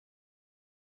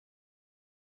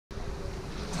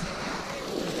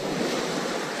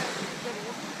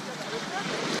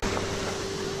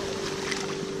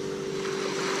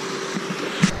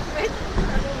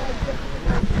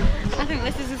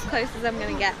close as I'm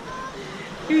gonna get.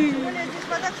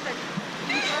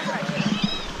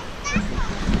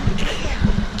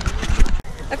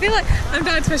 I feel like I'm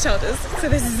down to my shoulders, so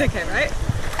this is okay, right?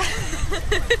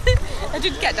 I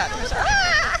did get down to my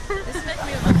shoulders. This makes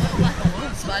me look like a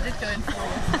wolf, but I did go in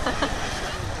forward.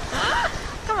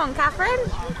 Come on, Catherine.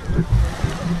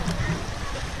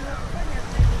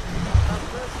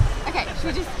 Okay,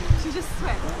 should we just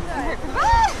swim?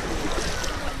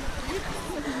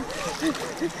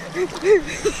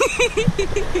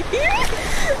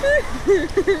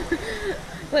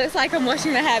 Looks like I'm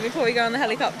washing my hair before we go on the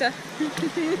helicopter.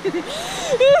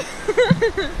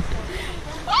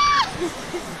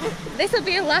 This will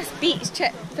be your last beach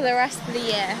trip for the rest of the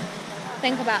year.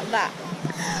 Think about that.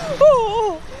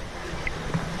 Oh.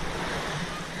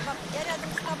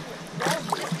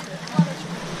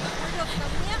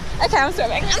 Okay, I'm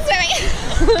swimming.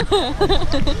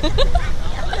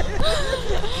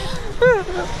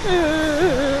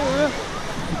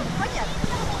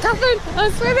 Catherine,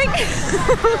 I'm swimming.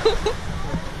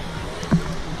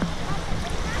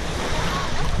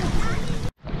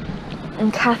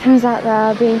 And Catherine's out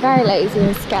there being very lazy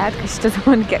and scared because she doesn't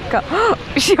want to get caught.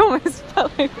 She almost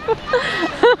fell over.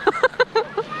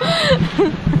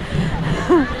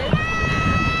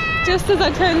 Just as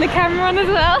I turned the camera on as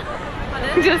well.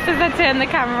 Just as I turned the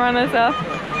camera on as well.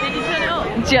 Did you turn it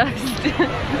on? Just.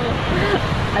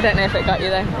 I don't know if it got you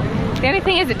though. The only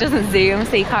thing is it doesn't zoom,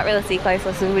 so you can't really see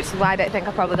closer, which is why I don't think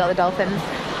I probably got the dolphins.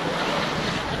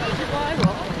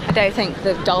 I don't think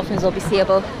the dolphins will be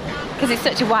seeable. Because it's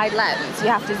such a wide lens, you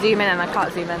have to zoom in and I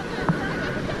can't zoom in.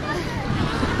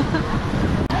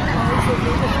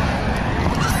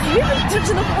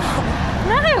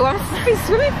 No, I've been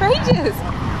swimming for ages.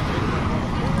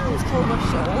 It's cold my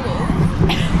shoulders.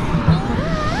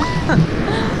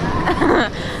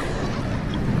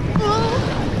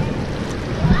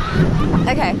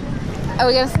 Okay, are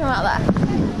we going to swim out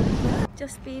there?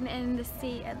 Just been in the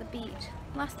sea at the beach.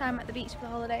 Last time at the beach for the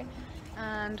holiday.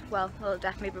 And well, it'll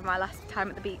definitely be my last time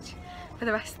at the beach for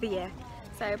the rest of the year.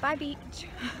 So bye beach.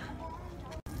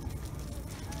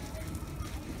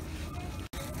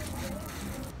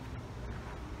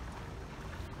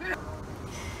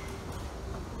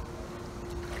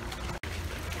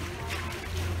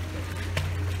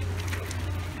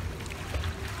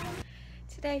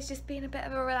 Today's just been a bit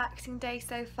of a relaxing day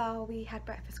so far. We had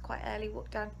breakfast quite early,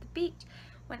 walked down to the beach,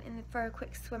 went in for a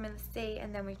quick swim in the sea,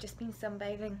 and then we've just been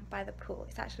sunbathing by the pool.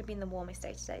 It's actually been the warmest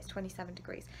day today. It's 27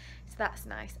 degrees, so that's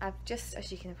nice. I've just,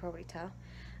 as you can probably tell,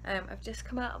 I've just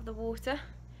come out of the water.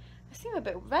 I seem a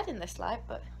bit red in this light,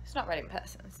 but it's not red in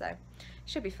person, so it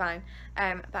should be fine.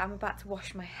 But I'm about to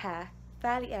wash my hair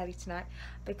fairly early tonight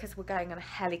because we're going on a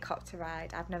helicopter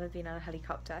ride. I've never been on a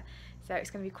helicopter, so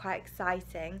it's going to be quite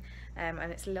exciting,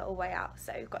 and it's a little way out,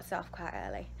 so we've got to set off quite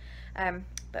early.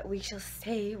 But we shall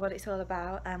see what it's all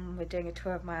about. We're doing a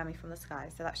tour of Miami from the sky,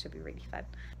 so that should be really fun.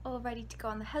 All ready to go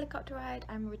on the helicopter ride.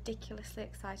 I'm ridiculously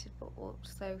excited but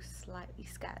also slightly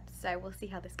scared, so we'll see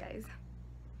how this goes.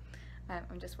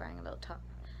 I'm just wearing a little top,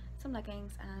 some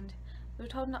leggings, and we were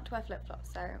told not to wear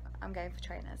flip-flops, so I'm going for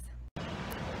trainers.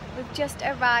 We've just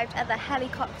arrived at the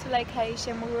helicopter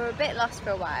location. We were a bit lost for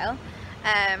a while,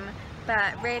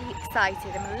 but really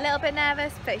excited. I'm a little bit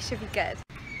nervous, but it should be good.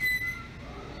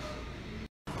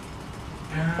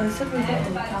 They said we get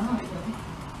in the car.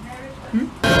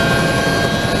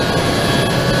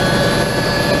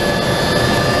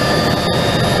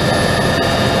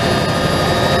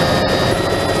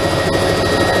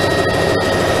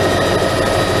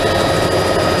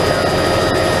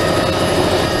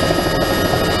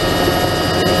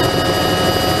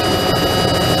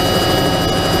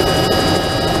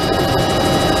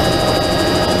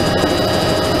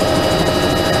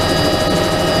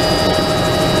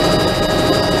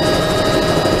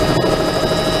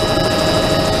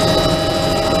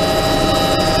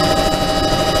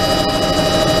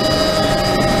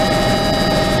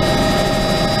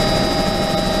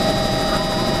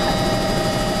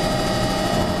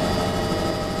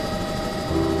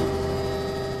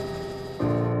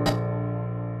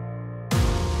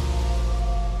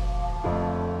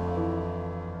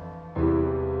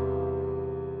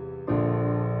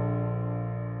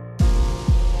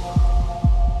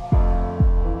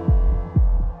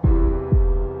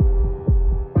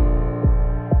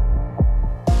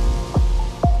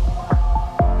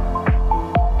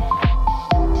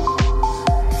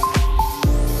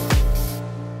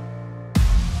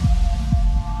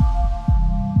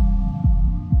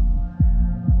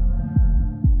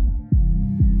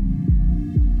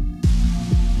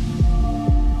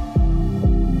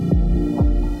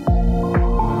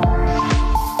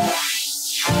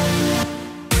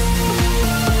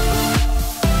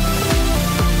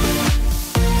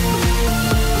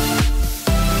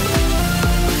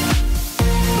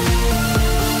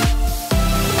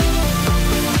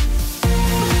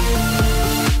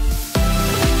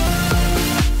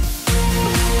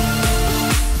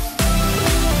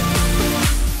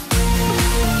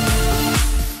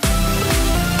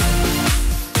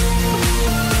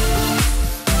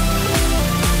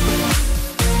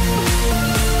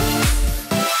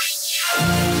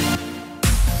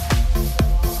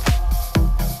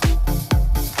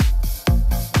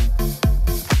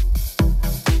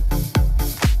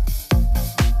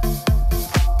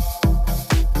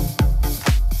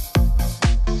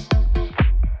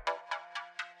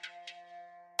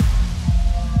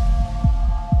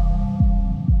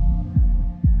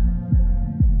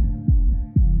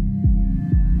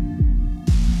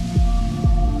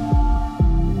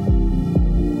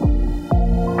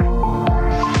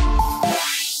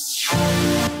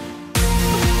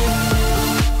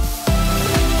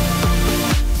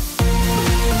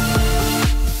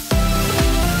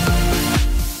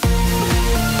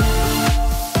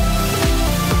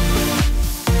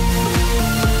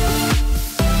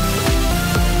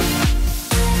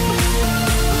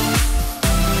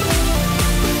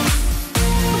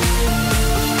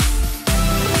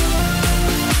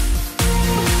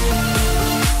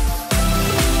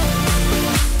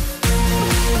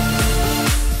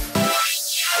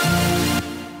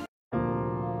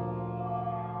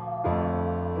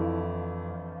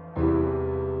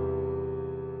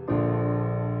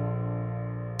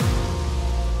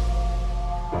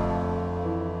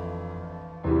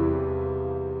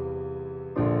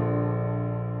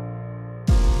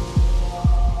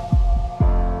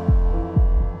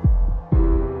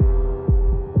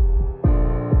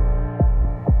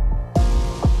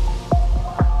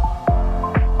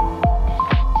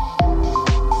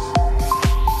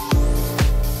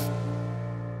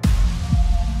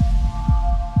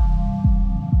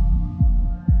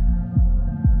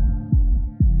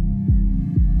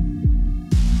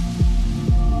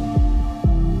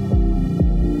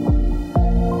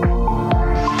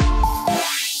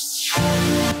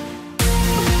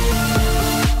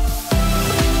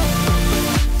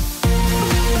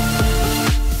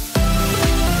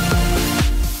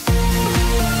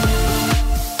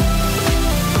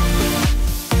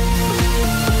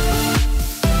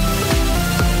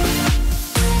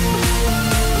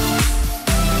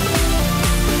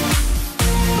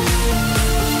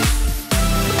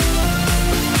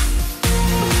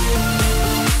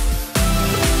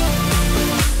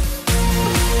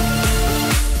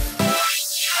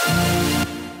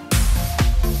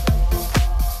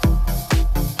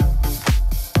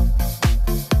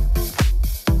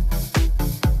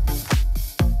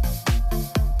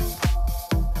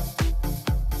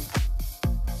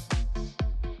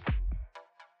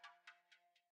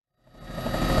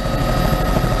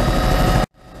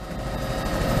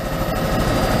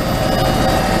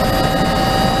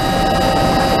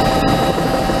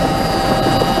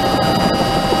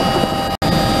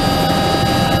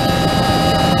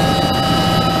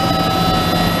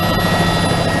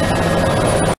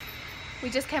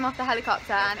 the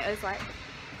helicopter, and it was like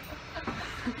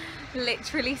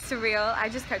literally surreal. I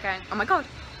just kept going, oh my god,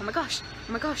 oh my gosh,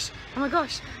 oh my gosh, oh my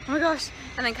gosh, oh my gosh.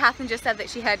 And then Catherine just said that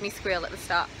she heard me squeal at the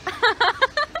start.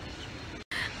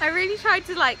 I really tried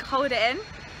to like hold it in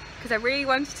because I really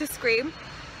wanted to scream,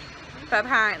 but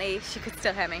apparently she could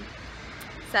still hear me.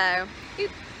 So,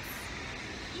 oops.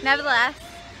 Nevertheless,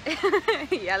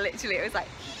 yeah, literally it was like,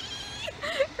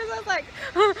 because I was like,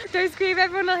 oh, don't scream,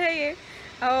 everyone will hear you.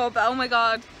 Oh, but oh my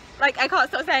god, like I can't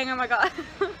stop saying oh my god.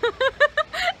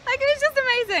 Like it was just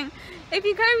amazing. If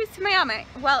you go to Miami,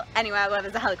 well, anywhere where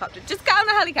there's a helicopter, just get on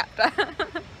a helicopter.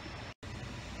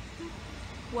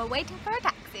 We're waiting for a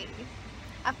taxi.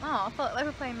 Oh, I thought they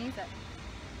were playing music.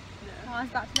 No. Oh, I was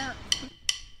about to dance.